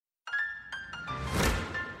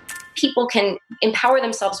people can empower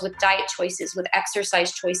themselves with diet choices, with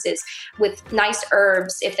exercise choices, with nice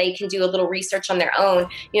herbs if they can do a little research on their own.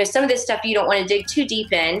 Some of this stuff you don't want to dig too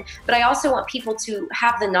deep in, but I also want people to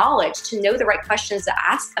have the knowledge to know the right questions to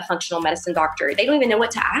ask a functional medicine doctor. They don't even know what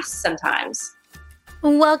to ask sometimes.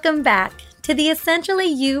 Welcome back to the Essentially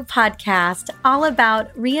You podcast, all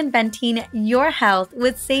about reinventing your health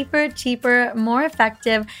with safer, cheaper, more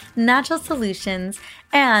effective natural solutions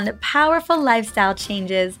and powerful lifestyle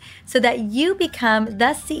changes so that you become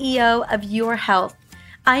the CEO of your health.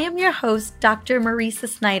 I am your host, Dr. Marisa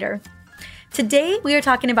Snyder. Today, we are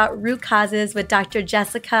talking about root causes with Dr.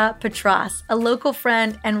 Jessica Peatross, a local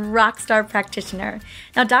friend and rockstar practitioner.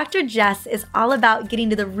 Now, Dr. Jess is all about getting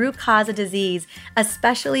to the root cause of disease,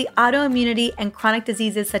 especially autoimmunity and chronic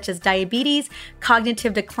diseases such as diabetes,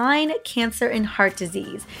 cognitive decline, cancer, and heart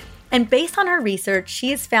disease. And based on her research,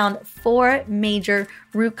 she has found 4 major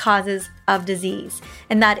root causes of disease,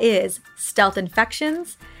 and that is stealth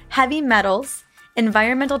infections, heavy metals,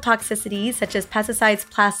 environmental toxicities such as pesticides,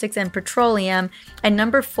 plastics, and petroleum, and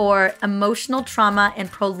number 4, emotional trauma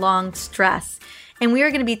and prolonged stress. And we are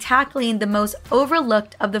going to be tackling the most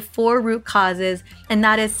overlooked of the 4 root causes, and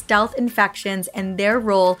that is stealth infections and their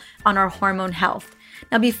role on our hormone health.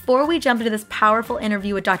 Now, before we jump into this powerful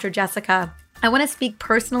interview with Dr. Jessica, I want to speak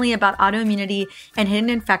personally about autoimmunity and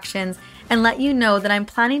hidden infections and let you know that I'm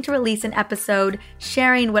planning to release an episode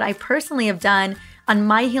sharing what I personally have done on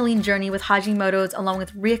my healing journey with Hashimoto's, along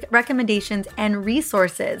with recommendations and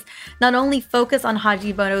resources, not only focus on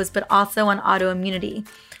Hashimoto's, but also on autoimmunity.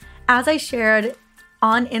 As I shared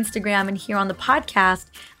on Instagram and here on the podcast,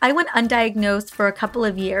 I went undiagnosed for a couple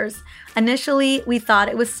of years. Initially, we thought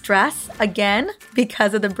it was stress, again,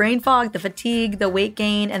 because of the brain fog, the fatigue, the weight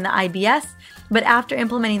gain, and the IBS. But after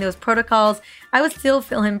implementing those protocols, I was still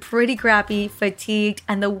feeling pretty crappy, fatigued,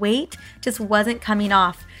 and the weight just wasn't coming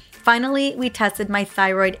off. Finally, we tested my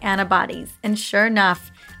thyroid antibodies, and sure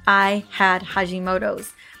enough, I had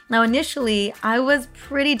Hashimoto's. Now, initially, I was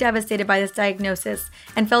pretty devastated by this diagnosis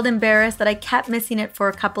and felt embarrassed that I kept missing it for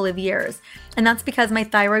a couple of years. And that's because my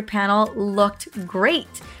thyroid panel looked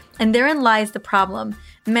great. And therein lies the problem.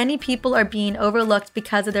 Many people are being overlooked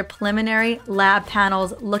because of their preliminary lab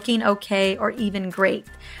panels looking okay or even great.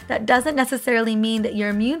 That doesn't necessarily mean that your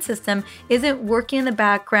immune system isn't working in the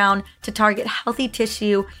background to target healthy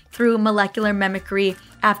tissue through molecular mimicry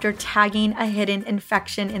after tagging a hidden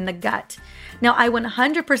infection in the gut. Now, I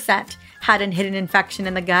 100% had a hidden infection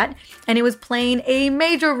in the gut, and it was playing a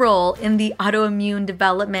major role in the autoimmune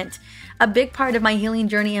development. A big part of my healing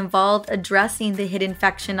journey involved addressing the hidden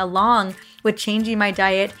infection along with changing my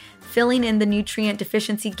diet, filling in the nutrient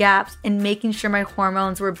deficiency gaps, and making sure my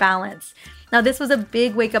hormones were balanced. Now, this was a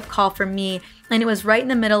big wake-up call for me, and it was right in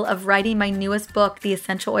the middle of writing my newest book, The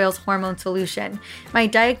Essential Oils Hormone Solution. My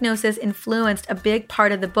diagnosis influenced a big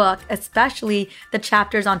part of the book, especially the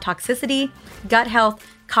chapters on toxicity, gut health,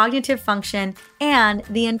 cognitive function, and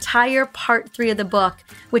the entire part 3 of the book,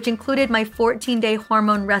 which included my 14-day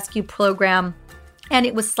hormone rescue program. And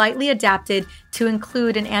it was slightly adapted to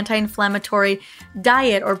include an anti-inflammatory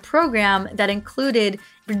diet or program that included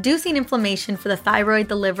reducing inflammation for the thyroid,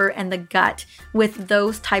 the liver, and the gut with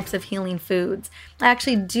those types of healing foods. I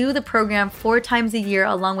actually do the program 4 times a year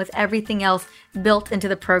along with everything else built into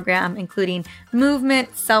the program, including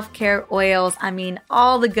movement, self-care, oils,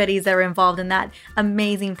 all the goodies that are involved in that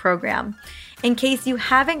amazing program. In case you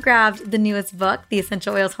haven't grabbed the newest book, The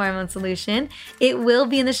Essential Oils Hormone Solution, it will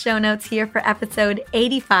be in the show notes here for episode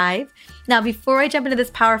 85. Now, before I jump into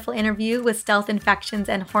this powerful interview with stealth infections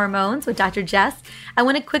and hormones with Dr. Jess, I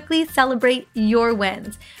want to quickly celebrate your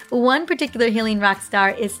wins. One particular healing rock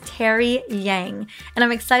star is Terry Yang, and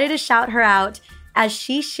I'm excited to shout her out as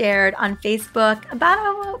she shared on Facebook about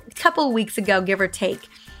a couple weeks ago, give or take.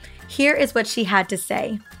 Here is what she had to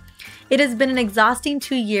say. It has been an exhausting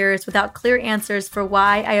 2 years without clear answers for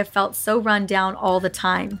why I have felt so run down all the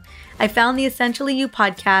time. I found the Essentially You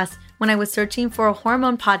podcast when I was searching for a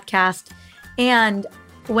hormone podcast, and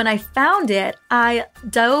when I found it, I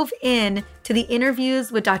dove in to the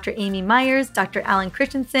interviews with Dr. Amy Myers, Dr. Alan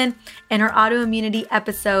Christensen, and her autoimmunity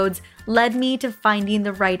episodes led me to finding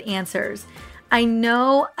the right answers. I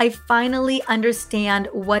know I finally understand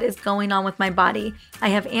what is going on with my body. I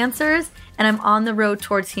have answers, and I'm on the road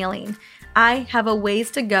towards healing. I have a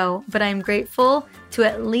ways to go, but I'm grateful to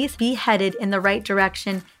at least be headed in the right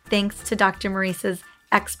direction thanks to Dr. Marisa's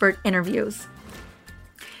expert interviews.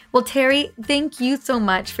 Well, Terry, thank you so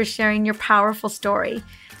much for sharing your powerful story.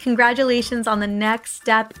 Congratulations on the next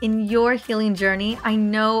step in your healing journey. I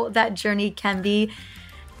know that journey can be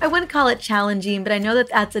I wouldn't call it challenging, but I know that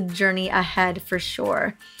that's a journey ahead for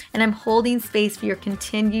sure. And I'm holding space for your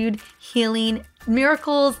continued healing,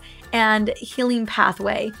 miracles, and healing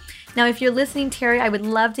pathway. Now, if you're listening, Terry, I would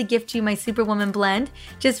love to gift you my Superwoman blend.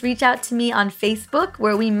 Just reach out to me on Facebook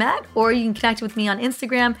where we met, or you can connect with me on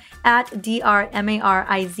Instagram at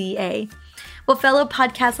DRMARIZA. Well, fellow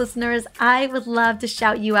podcast listeners, I would love to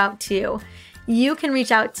shout you out too. You can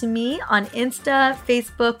reach out to me on Insta,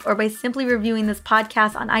 Facebook, or by simply reviewing this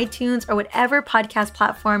podcast on iTunes or whatever podcast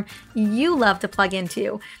platform you love to plug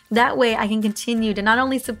into. That way I can continue to not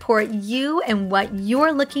only support you and what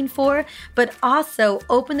you're looking for, but also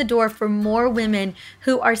open the door for more women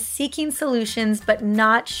who are seeking solutions but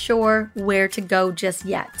not sure where to go just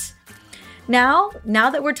yet. Now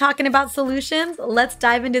that we're talking about solutions, let's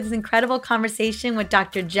dive into this incredible conversation with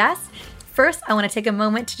Dr. Jess. First, I want to take a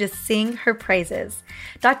moment to just sing her praises.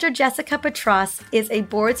 Dr. Jessica Peatross is a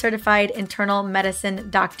board-certified internal medicine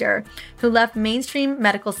doctor who left mainstream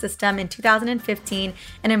medical system in 2015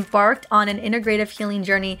 and embarked on an integrative healing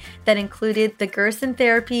journey that included the Gerson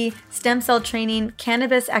therapy, stem cell training,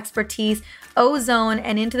 cannabis expertise, ozone,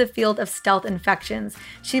 and into the field of stealth infections.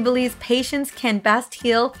 She believes patients can best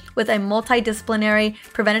heal with a multidisciplinary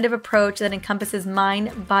preventative approach that encompasses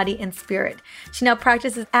mind, body, and spirit. She now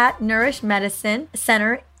practices at Nourish Medicine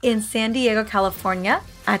Center in San Diego, California.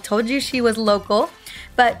 I told you she was local,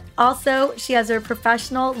 but also she has her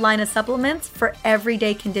professional line of supplements for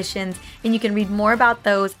everyday conditions, and you can read more about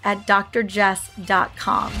those at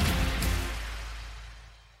drjess.com.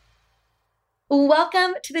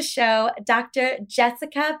 Welcome to the show, Dr.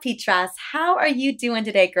 Jessica Peatross. How are you doing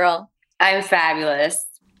today, girl? I'm fabulous.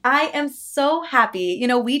 I am so happy.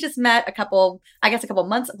 We just met several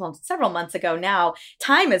months ago now.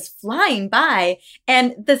 Time is flying by.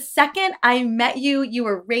 And the second I met you, you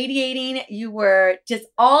were radiating. You were just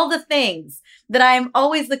all the things that I'm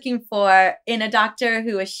always looking for in a doctor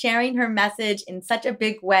who is sharing her message in such a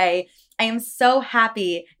big way. I am so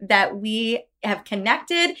happy that we have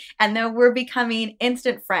connected and that we're becoming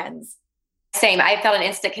instant friends. Same. I felt an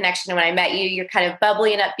instant connection when I met you. You're kind of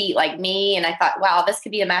bubbly and upbeat like me. And I thought, wow, this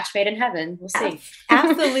could be a match made in heaven. We'll see.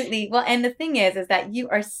 Absolutely. Well, and the thing is that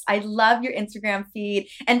I love your Instagram feed.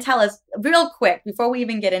 And tell us real quick, before we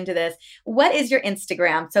even get into this, what is your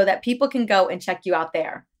Instagram so that people can go and check you out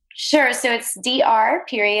there? Sure. So it's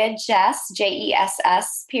Dr.Jess,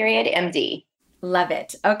 JESS.MD. Love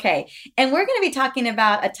it. Okay. And we're going to be talking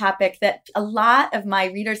about a topic that a lot of my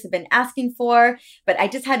readers have been asking for, but I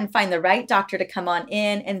just hadn't found the right doctor to come on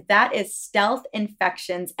in. And that is stealth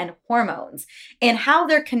infections and hormones and how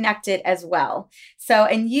they're connected as well. So,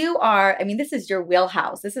 and this is your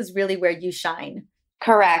wheelhouse. This is really where you shine.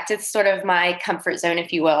 Correct. It's sort of my comfort zone,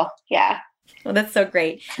 if you will. Yeah. Well, that's so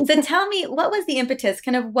great. So tell me, what was the impetus,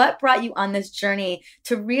 kind of what brought you on this journey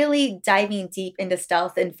to really diving deep into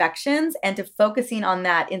stealth infections and to focusing on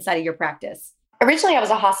that inside of your practice? Originally, I was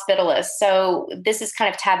a hospitalist, so this is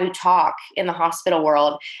kind of taboo talk in the hospital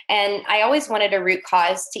world. And I always wanted a root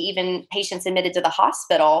cause to even patients admitted to the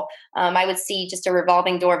hospital. I would see just a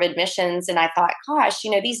revolving door of admissions, and I thought, gosh,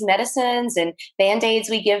 these medicines and Band-Aids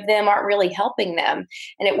we give them aren't really helping them.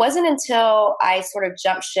 And it wasn't until I sort of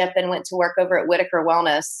jumped ship and went to work over at Whitaker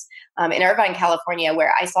Wellness in Irvine, California,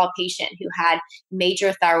 where I saw a patient who had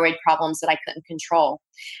major thyroid problems that I couldn't control.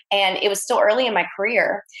 And it was still early in my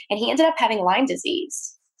career, and he ended up having Lyme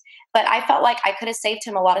disease. But I felt like I could have saved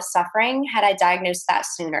him a lot of suffering had I diagnosed that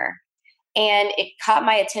sooner. And it caught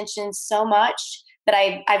my attention so much that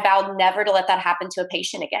I vowed never to let that happen to a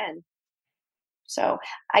patient again. So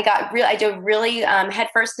I dove really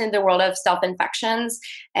headfirst into the world of stealth infections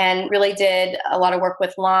and really did a lot of work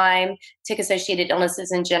with Lyme, tick-associated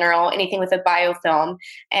illnesses in general, anything with a biofilm,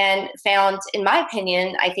 and found, in my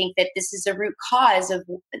opinion, I think that this is a root cause of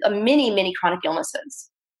many, many chronic illnesses.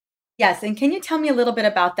 Yes. And can you tell me a little bit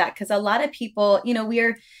about that? Because a lot of people,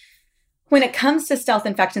 when it comes to stealth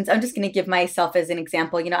infections, I'm just going to give myself as an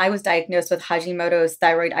example. I was diagnosed with Hashimoto's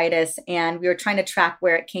thyroiditis, and we were trying to track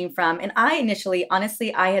where it came from. And I initially,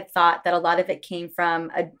 honestly, I had thought that a lot of it came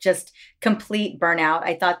from a just complete burnout.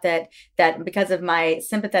 I thought that because of my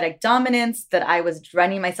sympathetic dominance, that I was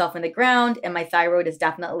running myself in the ground, and my thyroid is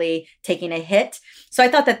definitely taking a hit. So I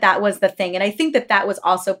thought that was the thing. And I think that was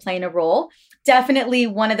also playing a role. Definitely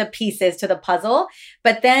one of the pieces to the puzzle.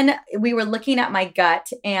 But then we were looking at my gut,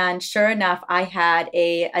 and sure enough, I had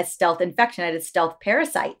a stealth infection. I had a stealth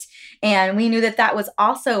parasite. And we knew that was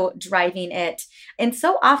also driving it. And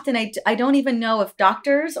so often I don't even know if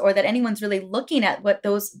doctors or that anyone's really looking at what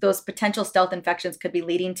those potential stealth infections could be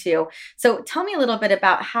leading to. So tell me a little bit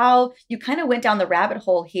about how you kind of went down the rabbit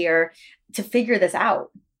hole here to figure this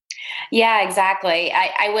out. Yeah, exactly.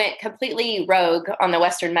 I went completely rogue on the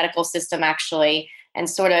Western medical system, actually, and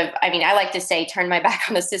sort of, I mean, I like to say, turn my back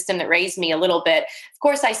on the system that raised me a little bit. Of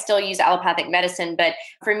course, I still use allopathic medicine, but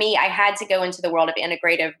for me, I had to go into the world of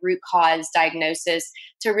integrative root cause diagnosis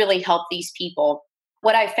to really help these people.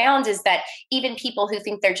 What I found is that even people who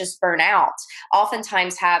think they're just burnt out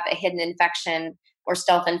oftentimes have a hidden infection or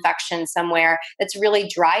stealth infection somewhere that's really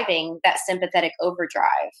driving that sympathetic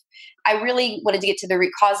overdrive. I really wanted to get to the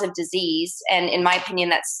root cause of disease. And in my opinion,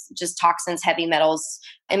 that's just toxins, heavy metals,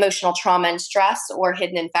 emotional trauma and stress, or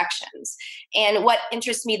hidden infections. And what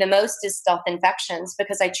interests me the most is stealth infections,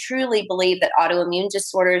 because I truly believe that autoimmune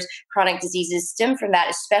disorders, chronic diseases stem from that,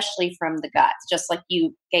 especially from the gut, just like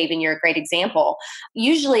you gave in your great example.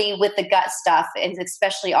 Usually with the gut stuff, and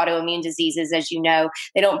especially autoimmune diseases, as you know,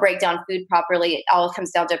 they don't break down food properly. It all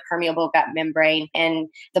comes down to permeable gut membrane and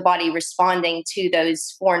the body responding to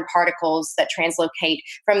those foreign particles that translocate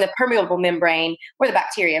from the permeable membrane, or the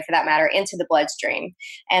bacteria for that matter, into the bloodstream.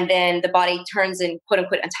 And then the body turns and quote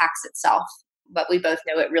unquote attacks itself. But we both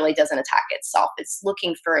know it really doesn't attack itself. It's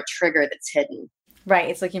looking for a trigger that's hidden. Right.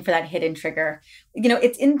 It's looking for that hidden trigger.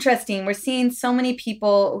 It's interesting. We're seeing so many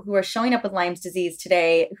people who are showing up with Lyme's disease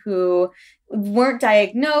today who weren't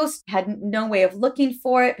diagnosed, had no way of looking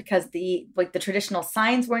for it because the traditional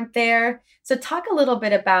signs weren't there. So talk a little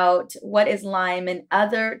bit about what is Lyme and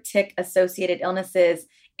other tick associated illnesses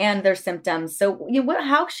and their symptoms. So,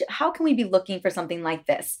 how can we be looking for something like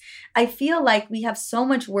this? I feel like we have so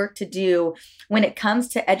much work to do when it comes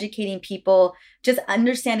to educating people, just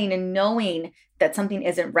understanding and knowing that something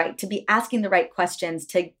isn't right, to be asking the right questions,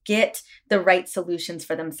 to get the right solutions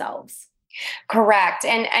for themselves. Correct.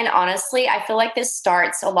 And honestly, I feel like this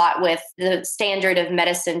starts a lot with the standard of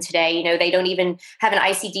medicine today. They don't even have an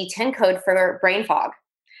ICD-10 code for brain fog.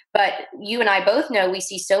 But you and I both know we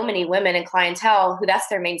see so many women in clientele who that's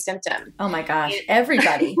their main symptom. Oh my gosh,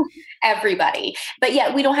 everybody. Everybody. But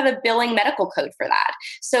yet we don't have a billing medical code for that.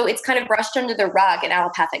 So it's kind of brushed under the rug in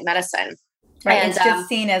allopathic medicine. Right. And, it's just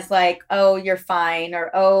seen as like, oh, you're fine,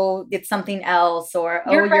 or oh, it's something else, or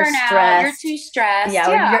oh, you're stressed. You're too stressed. Yeah,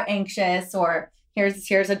 or you're anxious, or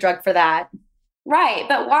here's a drug for that. Right.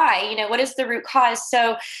 But why? What is the root cause?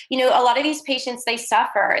 So, a lot of these patients, they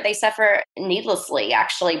suffer. They suffer needlessly,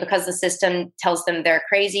 actually, because the system tells them they're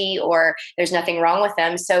crazy or there's nothing wrong with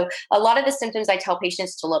them. So a lot of the symptoms I tell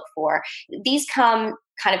patients to look for, these come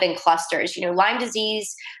kind of in clusters. Lyme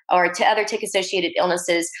disease or to other tick-associated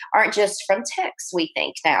illnesses aren't just from ticks, we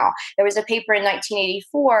think now. There was a paper in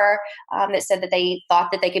 1984 that said that they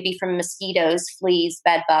thought that they could be from mosquitoes, fleas,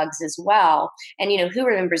 bed bugs as well. And, who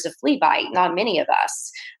remembers a flea bite? Not many of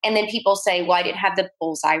us. And then people say, well, I didn't have the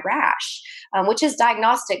bullseye rash, which is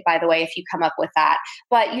diagnostic, by the way, if you come up with that.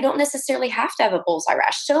 But you don't necessarily have to have a bullseye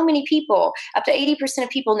rash. So many people, up to 80% of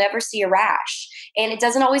people never see a rash. And it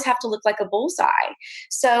doesn't always have to look like a bullseye.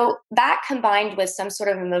 So that combined with some sort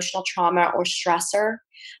of emotional trauma or stressor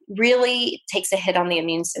really takes a hit on the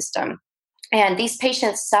immune system. And these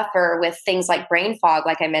patients suffer with things like brain fog,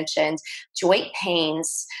 like I mentioned, joint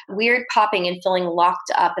pains, weird popping and feeling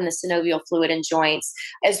locked up in the synovial fluid in joints,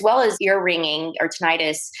 as well as ear ringing or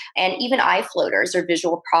tinnitus, and even eye floaters or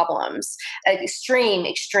visual problems,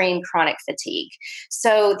 extreme chronic fatigue.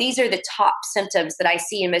 So these are the top symptoms that I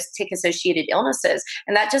see in most tick-associated illnesses.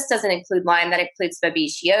 And that just doesn't include Lyme. That includes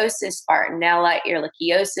babesiosis, Bartonella,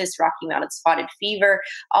 ehrlichiosis, Rocky Mountain spotted fever.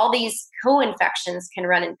 All these co-infections can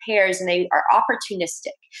run in pairs, and they are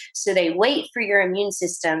opportunistic. So they wait for your immune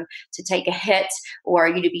system to take a hit, or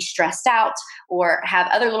you to be stressed out, or have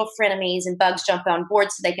other little frenemies and bugs jump on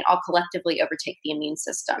board so they can all collectively overtake the immune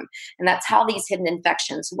system. And that's how these hidden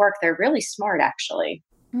infections work. They're really smart, actually.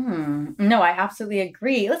 No, I absolutely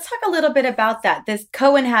agree. Let's talk a little bit about that, this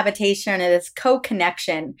co-inhabitation or this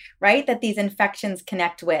co-connection, right? That these infections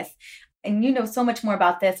connect with. And you know so much more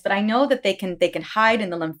about this, but I know that they can hide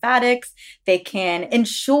in the lymphatics. They can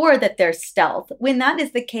ensure that they're stealth. When that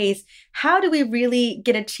is the case, how do we really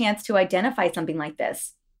get a chance to identify something like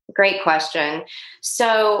this? Great question.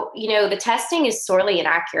 So, the testing is sorely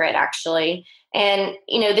inaccurate, actually. And,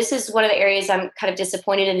 this is one of the areas I'm kind of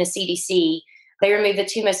disappointed in the CDC. They removed the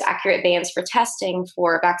two most accurate bands for testing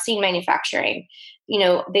for vaccine manufacturing.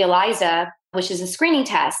 The ELISA, which is a screening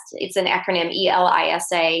test. It's an acronym,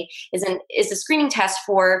 ELISA, is a screening test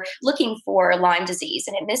for looking for Lyme disease.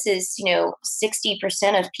 And it misses,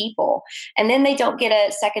 60% of people. And then they don't get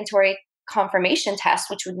a secondary confirmation test,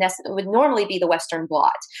 which would normally be the Western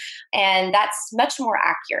blot. And that's much more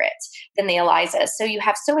accurate than the ELISA. So you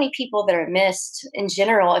have so many people that are missed in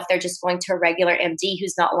general if they're just going to a regular MD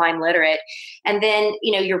who's not Lyme literate. And then,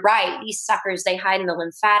 you're right, these suckers, they hide in the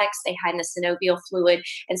lymphatics, they hide in the synovial fluid.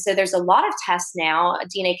 And so there's a lot of tests now,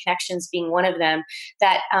 DNA connections being one of them,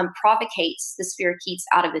 that provocates the spirochetes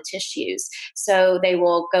out of the tissues. So they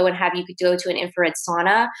will go and have you could go to an infrared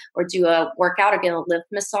sauna or do a workout or get a lymph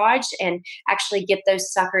massage and actually get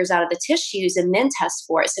those suckers out of the tissues and then test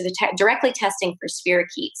for it. So they're directly testing for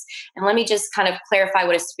spirochetes. And let me just kind of clarify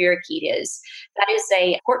what a spirochete is. That is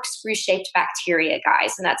a corkscrew-shaped bacteria,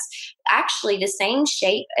 guys. And that's actually the same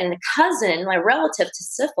shape and a cousin, like relative to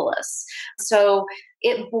syphilis. So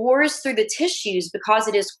it bores through the tissues because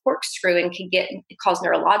it is corkscrew and can cause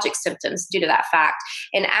neurologic symptoms due to that fact.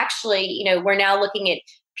 And actually, we're now looking at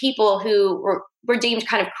people who were deemed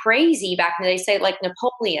kind of crazy back in the day, say like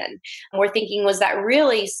Napoleon. And we're thinking, was that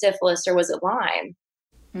really syphilis or was it Lyme?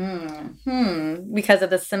 Because of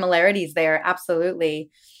the similarities there. Absolutely.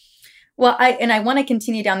 Well, I want to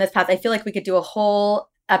continue down this path. I feel like we could do a whole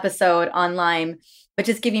episode on Lyme, but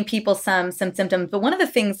just giving people some symptoms. But one of the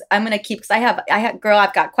things I'm going to keep, because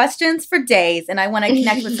I've got questions for days, and I want to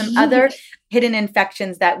connect with some other hidden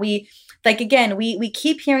infections that we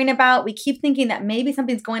keep hearing about. We keep thinking that maybe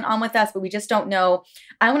something's going on with us, but we just don't know.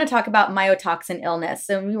 I want to talk about mycotoxin illness.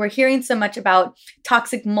 So we were hearing so much about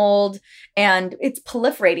toxic mold, and it's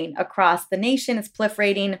proliferating across the nation. It's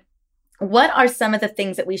proliferating. What are some of the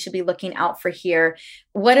things that we should be looking out for here?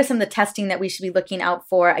 What are some of the testing that we should be looking out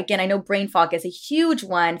for? Again, I know brain fog is a huge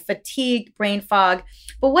one, fatigue, brain fog,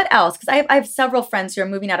 but what else? Because I have several friends who are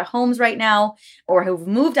moving out of homes right now or who've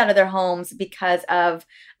moved out of their homes because of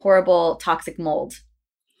horrible toxic mold.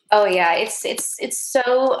 Oh yeah, it's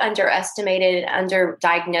so underestimated,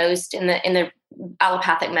 underdiagnosed in the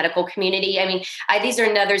allopathic medical community. I mean, these are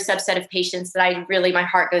another subset of patients that my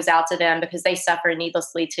heart goes out to them because they suffer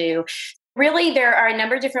needlessly too. Really, there are a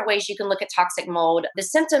number of different ways you can look at toxic mold. The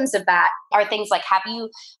symptoms of that are things like,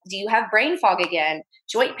 do you have brain fog again,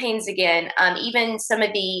 joint pains again, even some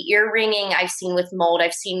of the ear ringing I've seen with mold.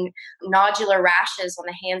 I've seen nodular rashes on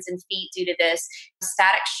the hands and feet due to this,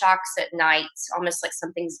 static shocks at night, almost like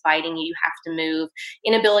something's biting you, you have to move,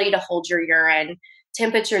 inability to hold your urine,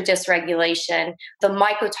 temperature dysregulation. The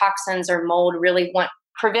mycotoxins or mold really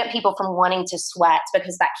prevent people from wanting to sweat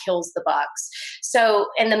because that kills the bugs. So,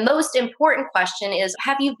 and the most important question is,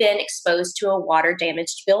 have you been exposed to a water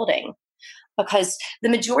damaged building? Because the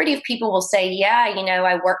majority of people will say, yeah,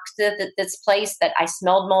 I worked at this place that I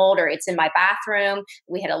smelled mold, or it's in my bathroom,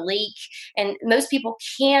 we had a leak. And most people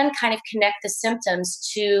can kind of connect the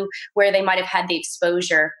symptoms to where they might have had the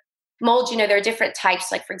exposure. Mold, there are different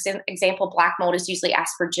types. Like, for example, black mold is usually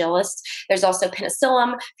Aspergillus. There's also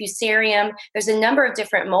Penicillium, Fusarium. There's a number of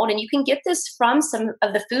different mold, and you can get this from some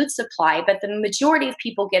of the food supply, but the majority of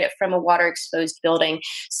people get it from a water-exposed building.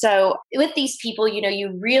 So with these people,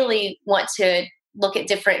 you really want to look at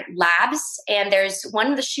different labs. And there's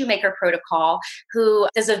one, the Shoemaker protocol, who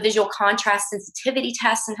does a visual contrast sensitivity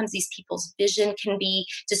test. Sometimes these people's vision can be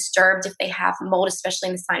disturbed if they have mold, especially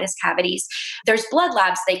in the sinus cavities. There's blood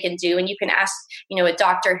labs they can do, and you can ask, a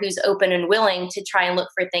doctor who's open and willing to try and look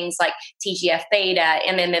for things like TGF beta,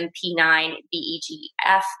 MMP9,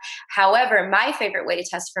 VEGF. However, my favorite way to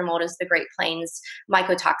test for mold is the Great Plains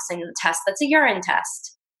mycotoxin test. That's a urine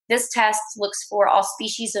test. This test looks for all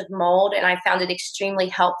species of mold, and I found it extremely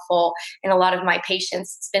helpful in a lot of my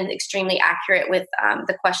patients. It's been extremely accurate with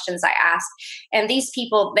the questions I ask. And these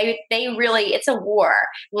people, they really, it's a war.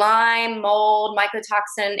 Lyme, mold,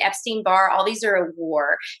 mycotoxin, Epstein-Barr, all these are a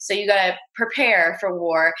war. So you got to prepare for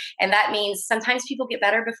war. And that means sometimes people get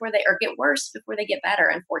better or get worse before they get better,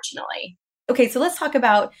 unfortunately. Okay, so let's talk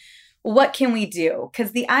about what can we do?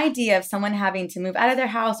 Because the idea of someone having to move out of their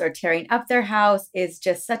house or tearing up their house is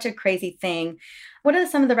just such a crazy thing. What are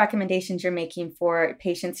some of the recommendations you're making for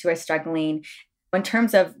patients who are struggling in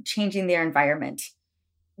terms of changing their environment?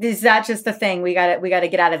 Is that just the thing? We got to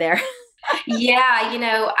get out of there. Yeah,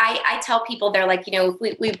 I tell people, they're like,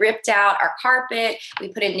 we ripped out our carpet, we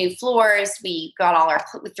put in new floors, we threw all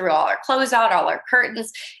our clothes out, all our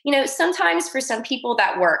curtains. Sometimes for some people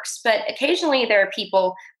that works, but occasionally there are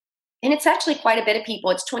people. And it's actually quite a bit of people.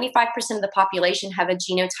 It's 25% of the population have a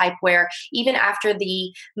genotype where even after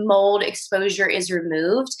the mold exposure is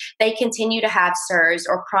removed, they continue to have SIRS,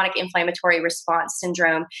 or chronic inflammatory response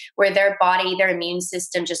syndrome, where their immune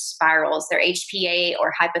system just spirals. Their HPA,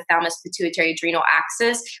 or hypothalamus pituitary adrenal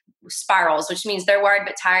axis, spirals, which means they're worried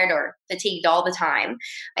but tired or fatigued all the time.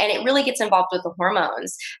 And it really gets involved with the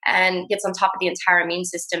hormones and gets on top of the entire immune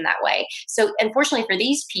system that way. So unfortunately for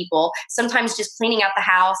these people, sometimes just cleaning out the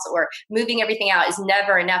house or moving everything out is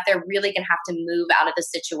never enough. They're really going to have to move out of the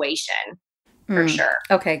situation for sure.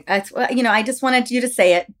 Okay. I just wanted you to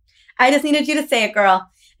say it. I just needed you to say it, girl,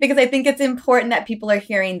 because I think it's important that people are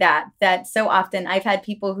hearing that so often I've had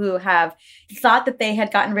people who have thought that they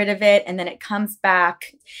had gotten rid of it and then it comes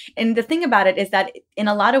back. And the thing about it is that in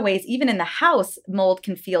a lot of ways, even in the house, mold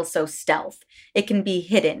can feel so stealth. It can be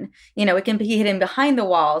hidden, it can be hidden behind the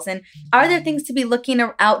walls. And are there things to be looking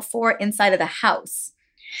out for inside of the house?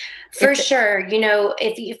 For sure.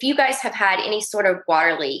 If you guys have had any sort of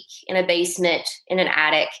water leak in a basement, in an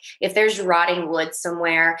attic, if there's rotting wood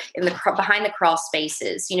somewhere behind the crawl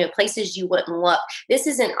spaces, places you wouldn't look, this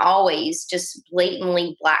isn't always just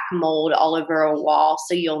blatantly black mold all over a wall.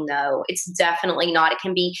 So you'll know it's definitely not. It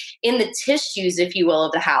can be in the tissues, if you will,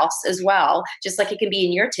 of the house as well, just like it can be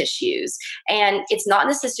in your tissues. And it's not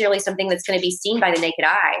necessarily something that's going to be seen by the naked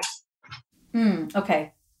eye.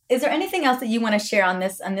 Okay. Is there anything else that you want to share on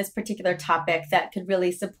this particular topic that could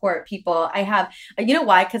really support people? I have,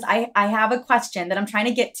 why? Because I have a question that I'm trying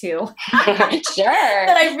to get to. Sure.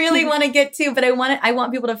 That I really want to get to, but I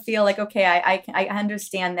want people to feel like, okay, I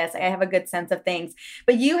understand this. I have a good sense of things.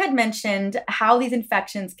 But you had mentioned how these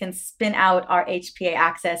infections can spin out our HPA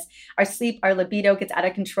axis, our sleep, our libido gets out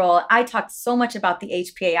of control. I talk so much about the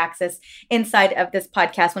HPA axis inside of this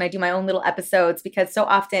podcast when I do my own little episodes, because so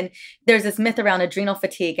often there's this myth around adrenal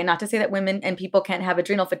fatigue. And not to say that women and people can't have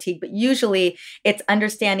adrenal fatigue, but usually it's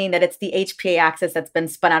understanding that it's the HPA axis that's been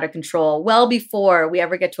spun out of control well before we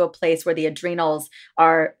ever get to a place where the adrenals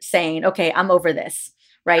are saying, okay, I'm over this,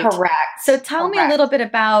 right? Correct. So tell me a little bit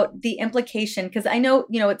about the implication, because I know,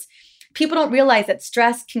 it's people don't realize that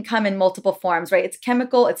stress can come in multiple forms, right? It's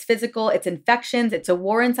chemical, it's physical, it's infections, it's a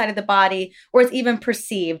war inside of the body, or it's even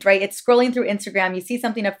perceived, right? It's scrolling through Instagram, you see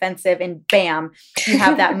something offensive and bam, you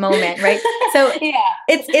have that moment, right? So yeah.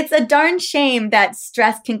 It's a darn shame that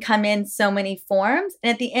stress can come in so many forms.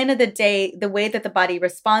 And at the end of the day, the way that the body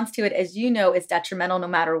responds to it, as you know, is detrimental no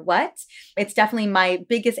matter what. It's definitely my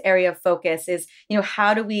biggest area of focus is,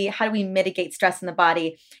 how do we mitigate stress in the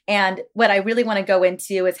body? And what I really want to go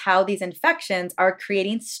into is how these infections are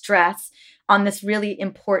creating stress on this really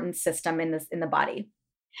important system in the body.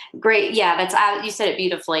 Great. Yeah, you said it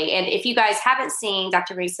beautifully. And if you guys haven't seen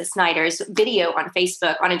Dr. Marisa Snyder's video on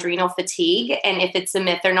Facebook on adrenal fatigue, and if it's a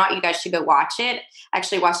myth or not, you guys should go watch it. I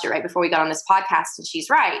actually watched it right before we got on this podcast, and she's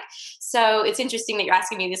right. So it's interesting that you're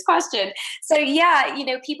asking me this question. So yeah,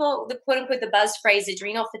 people, the quote unquote, the buzz phrase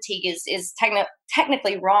adrenal fatigue is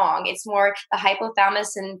technically wrong. It's more the hypothalamus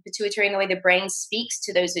and pituitary and the way the brain speaks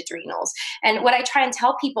to those adrenals. And what I try and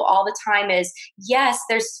tell people all the time is, yes,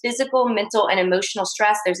 there's physical, mental, and emotional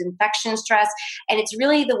stress. There's infection stress. And it's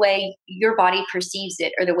really the way your body perceives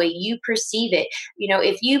it or the way you perceive it.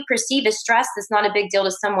 If you perceive a stress that's not a big deal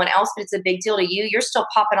to someone else, but it's a big deal to you, you're still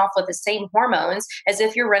popping off with the same hormones as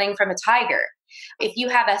if you're running from a tiger. If you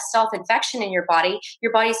have a self-infection in your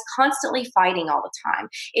body's constantly fighting all the time.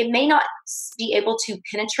 It may not be able to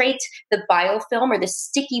penetrate the biofilm or the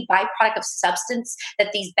sticky byproduct of substance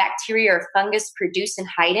that these bacteria or fungus produce and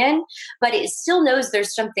hide in, but it still knows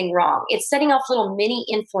there's something wrong. It's setting off little mini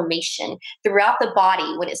inflammation throughout the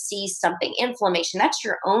body when it sees something. Inflammation, that's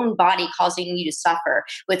your own body causing you to suffer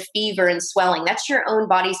with fever and swelling. That's your own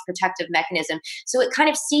body's protective mechanism. So it kind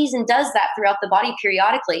of sees and does that throughout the body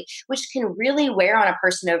periodically, which can really wear on a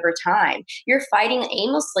person over time. You're fighting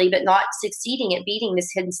aimlessly, but not succeeding at beating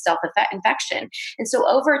this hidden self-infection. And so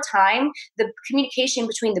over time, the communication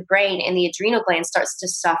between the brain and the adrenal gland starts to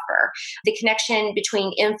suffer. The connection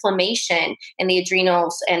between inflammation and the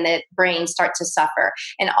adrenals and the brain start to suffer.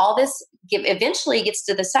 And all this eventually gets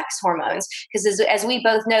to the sex hormones, because as we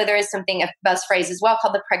both know, there is something, a buzz phrase as well,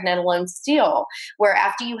 called the pregnenolone steal, where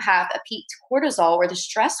after you have a peaked cortisol or the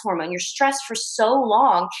stress hormone, you're stressed for so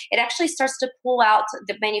long, it actually starts to pull out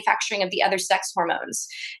the manufacturing of the other sex hormones.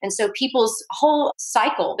 And so people's whole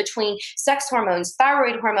cycle between sex hormones,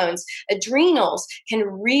 thyroid hormones, adrenals can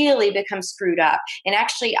really become screwed up. And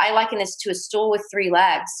actually, I liken this to a stool with three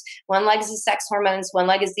legs. One leg is the sex hormones, one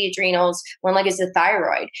leg is the adrenals, one leg is the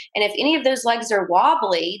thyroid. And if any of those legs are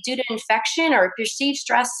wobbly due to infection or perceived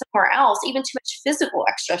stress somewhere else, even too much physical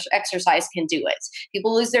exercise can do it.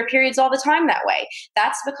 People lose their periods all the time that way.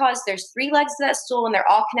 That's because there's three legs to that stool and they're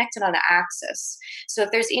all connected on an axis. So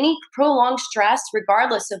if there's any prolonged stress,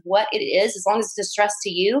 regardless of what it is, as long as it's a stress to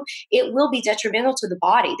you, it will be detrimental to the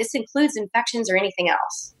body. This includes infections or anything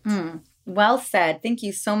else. Well said. Thank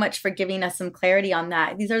you so much for giving us some clarity on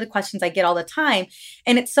that. These are the questions I get all the time.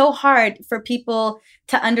 And it's so hard for people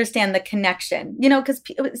to understand the connection, because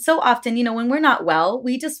so often, when we're not well,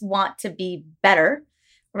 we just want to be better,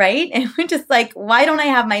 right? And we're just like, why don't I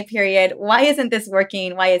have my period? Why isn't this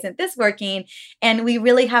working? Why isn't this working? And we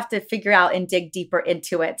really have to figure out and dig deeper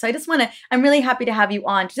into it. So I'm really happy to have you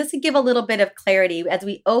on just to give a little bit of clarity as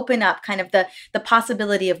we open up kind of the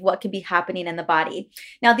possibility of what could be happening in the body.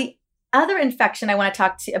 Now, the other infection I want to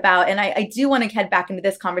talk to about, and I do want to head back into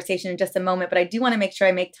this conversation in just a moment, but I do want to make sure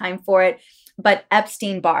I make time for it, but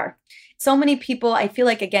Epstein-Barr. So many people, I feel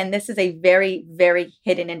like, again, this is a very, very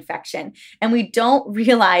hidden infection, and we don't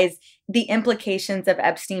realize the implications of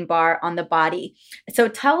Epstein-Barr on the body. So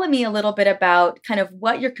tell me a little bit about kind of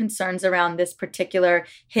what your concerns around this particular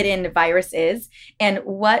hidden virus is and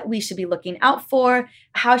what we should be looking out for.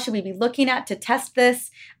 How should we be looking at to test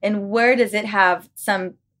this? And where does it have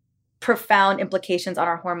some profound implications on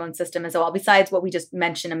our hormone system as well, besides what we just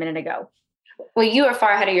mentioned a minute ago? Well, you are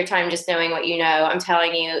far ahead of your time just knowing what you know. I'm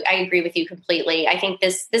telling you, I agree with you completely. I think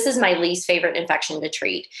this is my least favorite infection to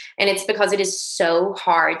treat. And it's because it is so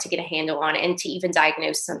hard to get a handle on and to even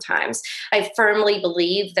diagnose sometimes. I firmly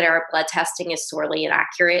believe that our blood testing is sorely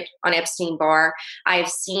inaccurate on Epstein-Barr. I've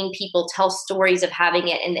seen people tell stories of having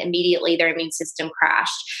it and immediately their immune system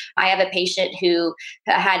crashed. I have a patient who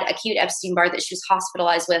had acute Epstein-Barr that she was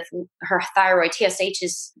hospitalized with. Her thyroid,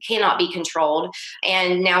 TSH, cannot be controlled.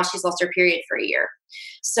 And now she's lost her period for a year.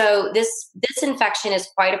 So this infection is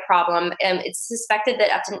quite a problem. It's suspected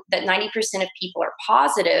that 90% of people are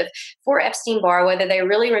positive for Epstein-Barr, whether they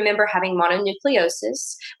really remember having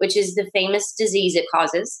mononucleosis, which is the famous disease it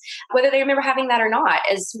causes, whether they remember having that or not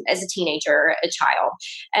as a teenager or a child.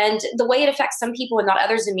 And the way it affects some people and not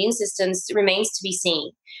others' immune systems remains to be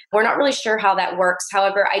seen. We're not really sure how that works.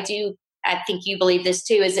 However, I think you believe this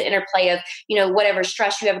too, is the interplay of, whatever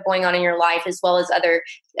stress you have going on in your life, as well as other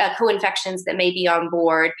co-infections that may be on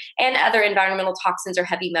board, and other environmental toxins or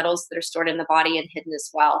heavy metals that are stored in the body and hidden as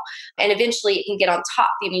well. And eventually it can get on top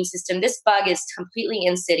of the immune system. This bug is completely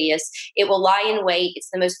insidious. It will lie in wait. It's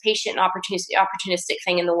the most patient and opportunistic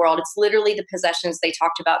thing in the world. It's literally the possessions they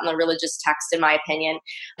talked about in the religious text, in my opinion.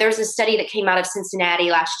 There was a study that came out of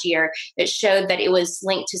Cincinnati last year that showed that it was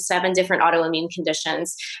linked to 7 different autoimmune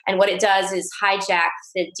conditions. And what it does is hijack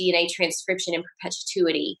the DNA transcription in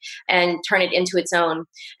perpetuity and turn it into its own.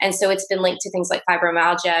 And so it's been linked to things like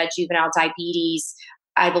fibromyalgia, juvenile diabetes,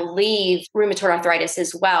 I believe rheumatoid arthritis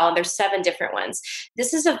as well. And there's 7 different ones.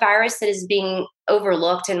 This is a virus that is being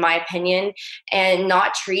overlooked, in my opinion, and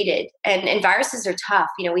not treated. And viruses are tough.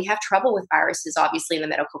 We have trouble with viruses, obviously, in the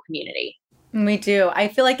medical community. We do. I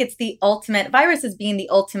feel like it's the ultimate, viruses being the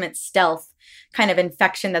ultimate stealth kind of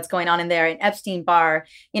infection that's going on in there. And Epstein-Barr,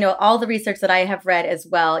 all the research that I have read as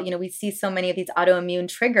well, we see so many of these autoimmune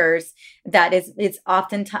triggers that it's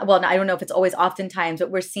oftentimes, well, I don't know if it's always oftentimes,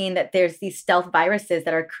 but we're seeing that there's these stealth viruses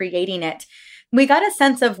that are creating it. We got a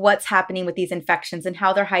sense of what's happening with these infections and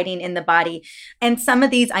how they're hiding in the body. And some of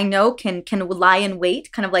these I know can lie in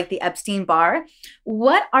wait, kind of like the Epstein-Barr.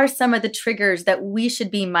 What are some of the triggers that we should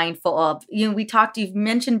be mindful of? You've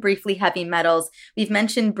mentioned briefly heavy metals. We've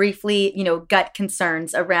mentioned briefly, gut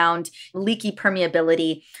concerns around leaky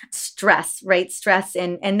permeability, stress, right? Stress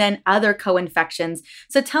and then other co-infections.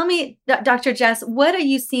 So tell me, Dr. Jess, what are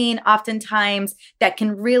you seeing oftentimes that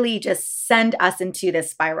can really just send us into this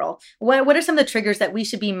spiral? What are some of the triggers that we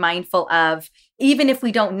should be mindful of, even if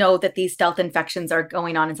we don't know that these stealth infections are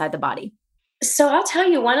going on inside the body? So I'll tell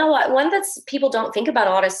you one that's people don't think about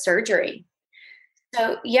a lot is surgery.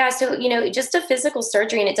 So just a physical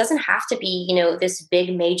surgery, and it doesn't have to be, this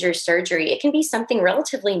big major surgery. It can be something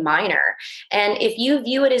relatively minor. And if you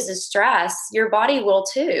view it as a stress, your body will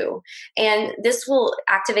too. And this will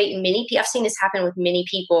activate many people. I've seen this happen with many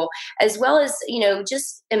people, as well as,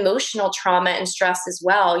 just emotional trauma and stress as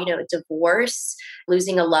well, divorce,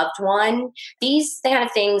 losing a loved one. These kind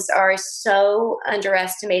of things are so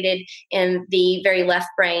underestimated in the very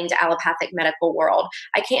left-brained allopathic medical world.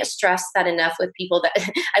 I can't stress that enough with people.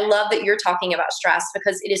 That I love that you're talking about stress,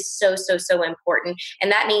 because it is so, so, so important.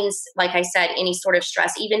 And that means, like I said, any sort of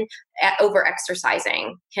stress, even over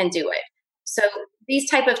exercising, can do it. So these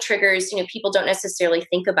type of triggers, people don't necessarily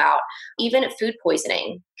think about. Even food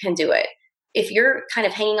poisoning can do it. If you're kind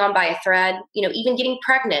of hanging on by a thread, even getting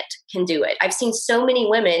pregnant can do it. I've seen so many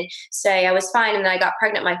women say, I was fine and then I got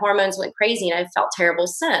pregnant, my hormones went crazy and I felt terrible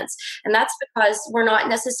since. And that's because we're not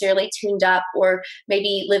necessarily tuned up or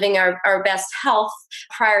maybe living our best health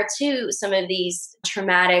prior to some of these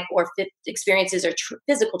traumatic or experiences or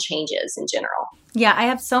physical changes in general. Yeah, I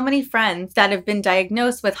have so many friends that have been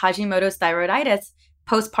diagnosed with Hashimoto's thyroiditis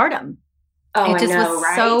postpartum. Oh, It I just know, was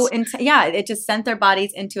right? so, yeah, it just sent their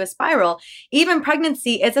bodies into a spiral. Even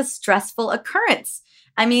pregnancy is a stressful occurrence.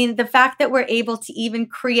 I mean, the fact that we're able to even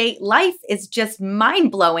create life is just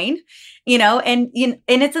mind blowing, and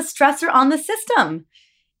it's a stressor on the system.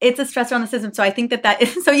 It's a stressor on the system. So I think that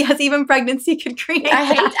is, so yes, even pregnancy could create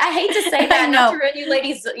that. I hate to say I that, not to know. ruin you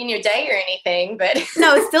ladies in your day or anything, but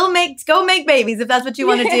No, still go make babies if that's what you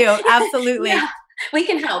want to do. Absolutely. yeah, we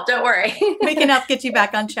can help. Don't worry. We can help get you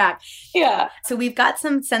back on track. Yeah. So we've got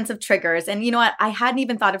some sense of triggers, and you know what? I hadn't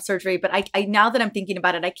even thought of surgery, but I now that I'm thinking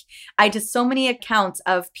about it, I just so many accounts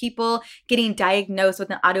of people getting diagnosed with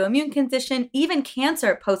an autoimmune condition, even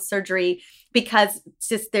cancer post surgery, because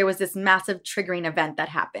just there was this massive triggering event that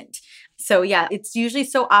happened. So yeah, it's usually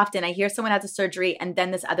so often I hear someone has a surgery and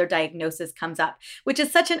then this other diagnosis comes up, which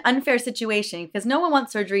is such an unfair situation because no one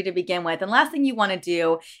wants surgery to begin with. And last thing you want to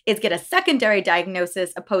do is get a secondary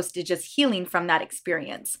diagnosis opposed to just healing from that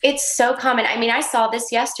experience. It's so common. I mean, I saw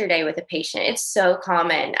this yesterday with a patient. It's so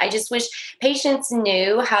common. I just wish patients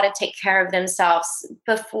knew how to take care of themselves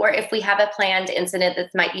before, if we have a planned incident that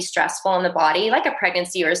might be stressful in the body, like a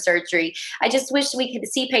pregnancy or a surgery. I just wish we could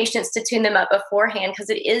see patients to tune them up beforehand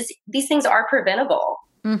because these things are preventable.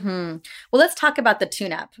 Mm-hmm. Well, let's talk about the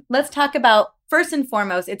tune-up. Let's talk about, first and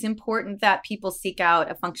foremost, it's important that people seek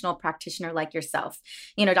out a functional practitioner like yourself.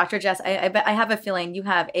 Dr. Jess, I have a feeling you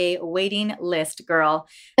have a waiting list, girl,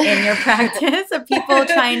 in your practice of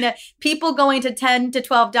people going to 10 to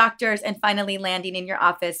 12 doctors and finally landing in your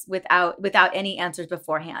office without any answers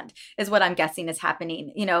beforehand, is what I'm guessing is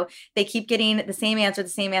happening. They keep getting the same answer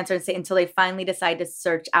until they finally decide to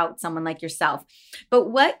search out someone like yourself. But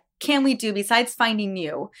what can we do besides finding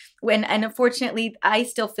you? And unfortunately, I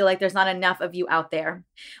still feel like there's not enough of you out there.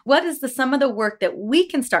 What is some of the work that we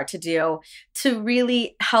can start to do to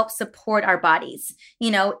really help support our bodies?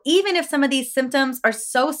 Even if some of these symptoms are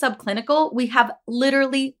so subclinical, we have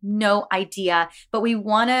literally no idea, but we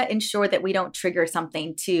want to ensure that we don't trigger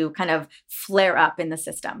something to kind of flare up in the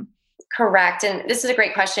system. Correct. And this is a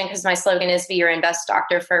great question because my slogan is be your own best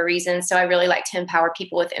doctor for a reason. So I really like to empower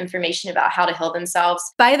people with information about how to heal themselves.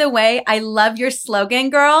 By the way, I love your slogan,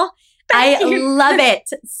 girl. I love it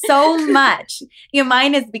so much.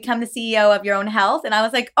 Mine is become the CEO of your own health. And I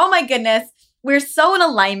was like, oh my goodness, we're so in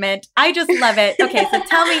alignment. I just love it. Okay, so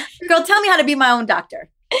tell me how to be my own doctor.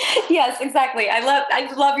 Yes, exactly. I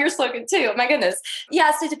love your slogan too. My goodness.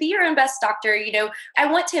 Yeah. So to be your own best doctor, I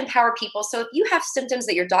want to empower people. So if you have symptoms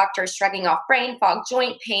that your doctor is shrugging off, brain fog,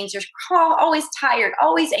 joint pains, you're always tired,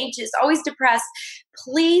 always anxious, always depressed,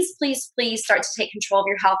 please, please, please start to take control of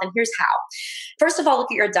your health. And here's how. First of all, look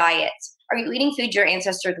at your diet. Are you eating food your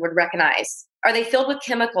ancestors would recognize? Are they filled with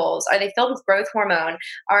chemicals? Are they filled with growth hormone?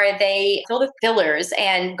 Are they filled with fillers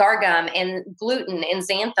and gargum and gluten and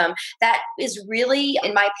xanthan? That is really,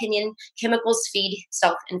 in my opinion, chemicals feed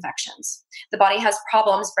self-infections. The body has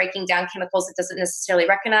problems breaking down chemicals it doesn't necessarily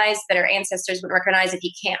recognize, that our ancestors wouldn't recognize. If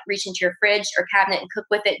you can't reach into your fridge or cabinet and cook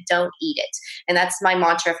with it, don't eat it. And that's my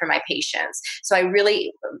mantra for my patients. So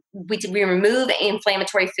we remove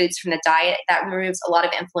inflammatory foods from the diet. That removes a lot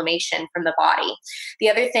of inflammation from the body.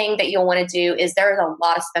 The other thing that you'll want to do is there is a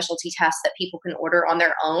lot of specialty tests that people can order on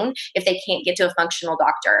their own if they can't get to a functional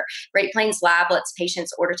doctor. Great Plains Lab lets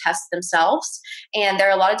patients order tests themselves. And there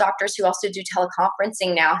are a lot of doctors who also do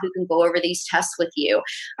teleconferencing now who can go over these tests with you.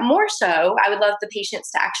 More so, I would love the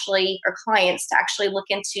patients to actually, or clients to actually look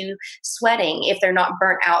into sweating if they're not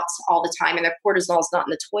burnt out all the time and their cortisol is not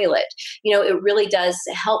in the toilet. It really does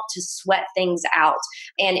help to sweat things out.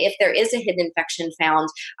 And if there is a hidden infection found,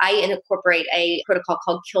 I incorporate a protocol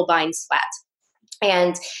called Kill, Bind, Sweat.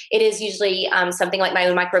 And it is usually something like my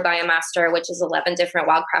own microbiome master, which is 11 different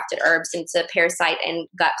wild-crafted herbs. And it's a parasite and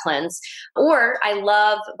gut cleanse. Or I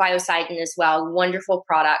love Biocidin as well. Wonderful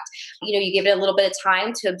product. You give it a little bit of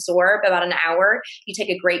time to absorb, about an hour. You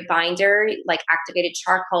take a great binder, like activated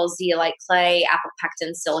charcoal, zeolite clay, apple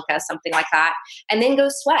pectin, silica, something like that, and then go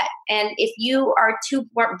sweat. And if you are too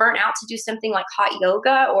burnt out to do something like hot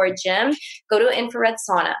yoga or a gym, go to an infrared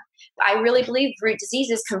sauna. I really believe root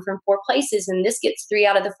diseases come from 4 places, and this gets 3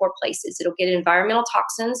 out of the 4 places. It'll get environmental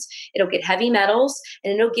toxins, it'll get heavy metals,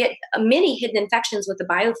 and it'll get many hidden infections with the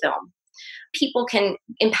biofilm. People can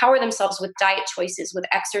empower themselves with diet choices, with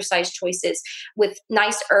exercise choices, with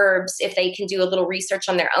nice herbs if they can do a little research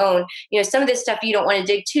on their own. Some of this stuff you don't want to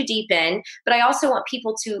dig too deep in, but I also want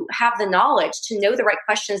people to have the knowledge to know the right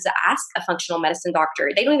questions to ask a functional medicine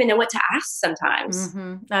doctor. They don't even know what to ask sometimes.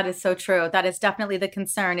 Mm-hmm. That is so true. That is definitely the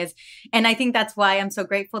concern and I think that's why I'm so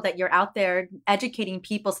grateful that you're out there educating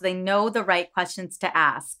people so they know the right questions to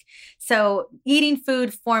ask. So eating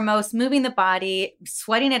food foremost, moving the body,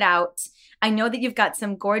 sweating it out, I know that you've got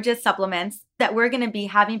some gorgeous supplements that we're going to be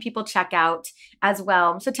having people check out as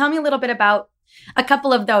well. So tell me a little bit about a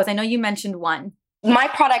couple of those. I know you mentioned one. My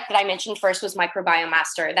product that I mentioned first was Microbiome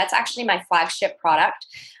Master. That's actually my flagship product.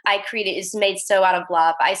 It's made so out of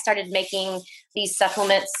love. I started making these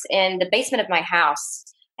supplements in the basement of my house,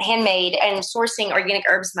 handmade, and sourcing organic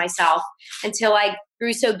herbs myself until I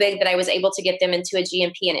grew so big that I was able to get them into a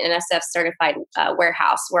GMP and NSF certified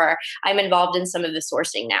warehouse where I'm involved in some of the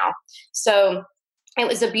sourcing now. So it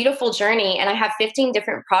was a beautiful journey, and I have 15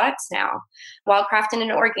 different products now, wildcrafted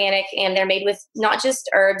and organic, and they're made with not just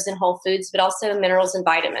herbs and whole foods, but also minerals and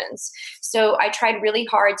vitamins. So I tried really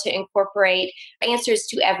hard to incorporate answers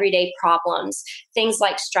to everyday problems, things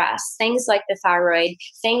like stress, things like the thyroid,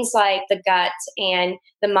 things like the gut and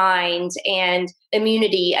the mind and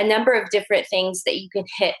immunity, a number of different things that you can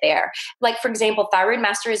hit there. Like, for example, Thyroid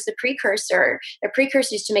Master is the precursor. They're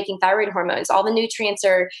precursors to making thyroid hormones. All the nutrients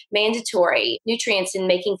are mandatory nutrients in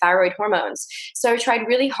making thyroid hormones. So I tried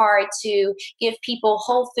really hard to give people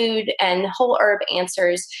whole food and whole herb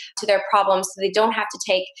answers to their problems so they don't have to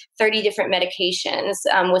take 30 different medications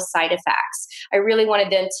with side effects. I really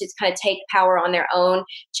wanted them to kind of take power on their own,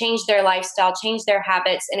 change their lifestyle, change their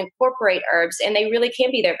habits, and incorporate herbs. And they really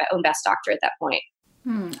can be their own best doctor at that point.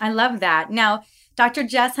 I love that. Now, Dr.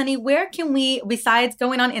 Jess, honey, where can we, besides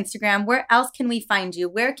going on Instagram, where else can we find you?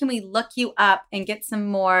 Where can we look you up and get some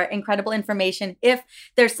more incredible information if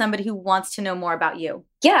there's somebody who wants to know more about you?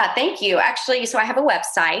 Yeah, thank you. Actually, so I have a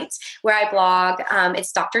website where I blog.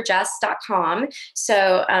 It's drjess.com.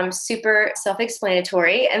 So super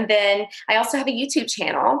self-explanatory. And then I also have a YouTube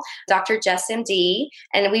channel, Dr. Jess MD.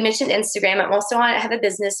 And we mentioned Instagram. I have a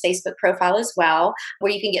business Facebook profile as well,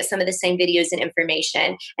 where you can get some of the same videos and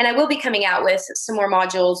information. And I will be coming out with some more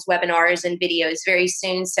modules, webinars, and videos very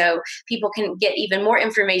soon. So people can get even more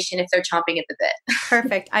information if they're chomping at the bit.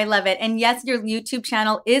 Perfect. I love it. And yes, your YouTube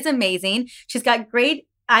channel is amazing. She's got great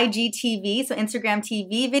IGTV, so Instagram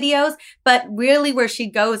TV videos, but really where she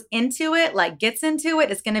goes into it, like gets into it,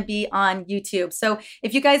 is going to be on YouTube. So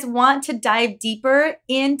if you guys want to dive deeper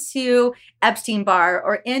into Epstein-Barr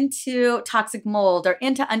or into toxic mold or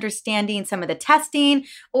into understanding some of the testing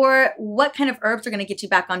or what kind of herbs are going to get you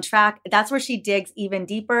back on track, that's where she digs even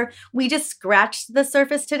deeper. We just scratched the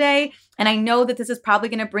surface today, and I know that this is probably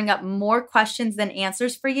going to bring up more questions than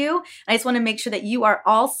answers for you. I just want to make sure that you are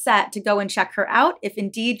all set to go and check her out if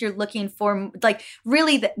indeed you're looking for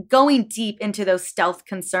really going deep into those stealth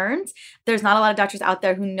concerns. There's not a lot of doctors out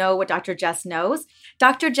there who know what Dr. Jess knows.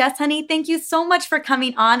 Dr. Jess, honey, thank you so much for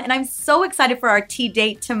coming on, and I'm so excited for our tea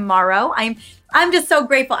date tomorrow. I'm just so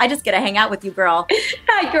grateful. I just get to hang out with you, girl.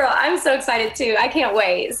 Hi, girl. I'm so excited too. I can't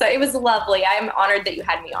wait. So it was lovely. I'm honored that you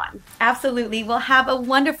had me on. Absolutely. Well, have a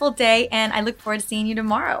wonderful day, and I look forward to seeing you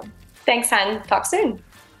tomorrow. Thanks, hon. Talk soon.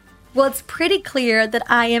 Well, it's pretty clear that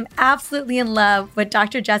I am absolutely in love with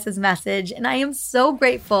Dr. Jess's message, and I am so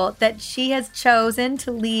grateful that she has chosen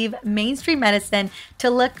to leave mainstream medicine to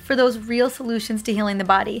look for those real solutions to healing the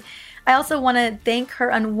body. I also want to thank her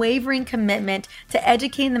unwavering commitment to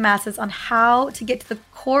educating the masses on how to get to the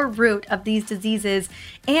core root of these diseases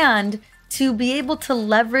and to be able to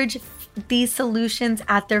leverage these solutions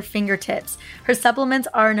at their fingertips. Her supplements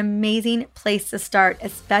are an amazing place to start,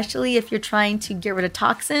 especially if you're trying to get rid of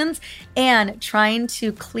toxins and trying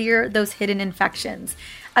to clear those hidden infections.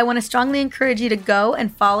 I want to strongly encourage you to go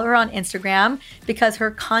and follow her on Instagram because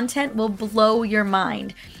her content will blow your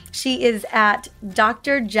mind. She is at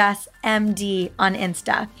Dr. Jess MD on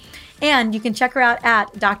Insta. And you can check her out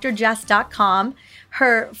at drjess.com.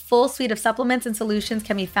 Her full suite of supplements and solutions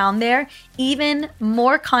can be found there. Even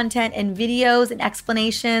more content and videos and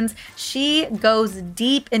explanations. She goes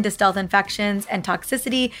deep into stealth infections and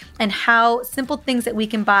toxicity and how simple things that we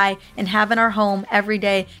can buy and have in our home every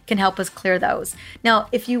day can help us clear those. Now,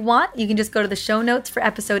 if you want, you can just go to the show notes for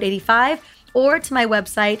episode 85 or to my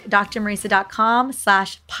website,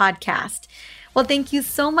 drmarisa.com/podcast. Well, thank you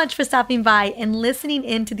so much for stopping by and listening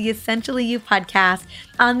in to the Essentially You podcast.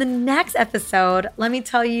 On the next episode, let me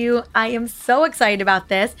tell you, I am so excited about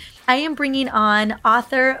this. I am bringing on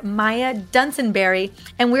author Maya Dunsonberry,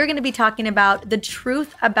 and we're going to be talking about the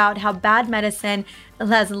truth about how bad medicine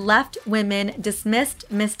has left women dismissed,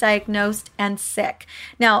 misdiagnosed, and sick.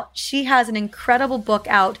 Now, she has an incredible book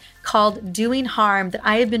out called Doing Harm that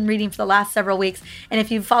I have been reading for the last several weeks. And if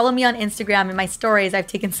you follow me on Instagram and my stories, I've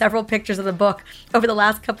taken several pictures of the book over the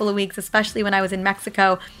last couple of weeks, especially when I was in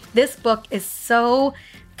Mexico. This book is so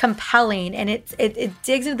compelling, and it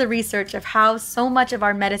digs into the research of how so much of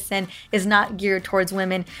our medicine is not geared towards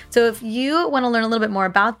women. So if you want to learn a little bit more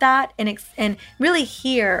about that and really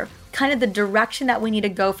hear kind of the direction that we need to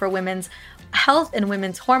go for women's health and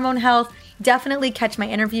women's hormone health, definitely catch my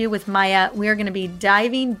interview with Maya. We're going to be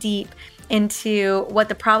diving deep into what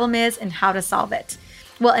the problem is and how to solve it.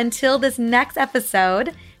 Well, until this next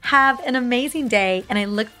episode, have an amazing day, and I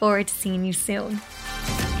look forward to seeing you soon.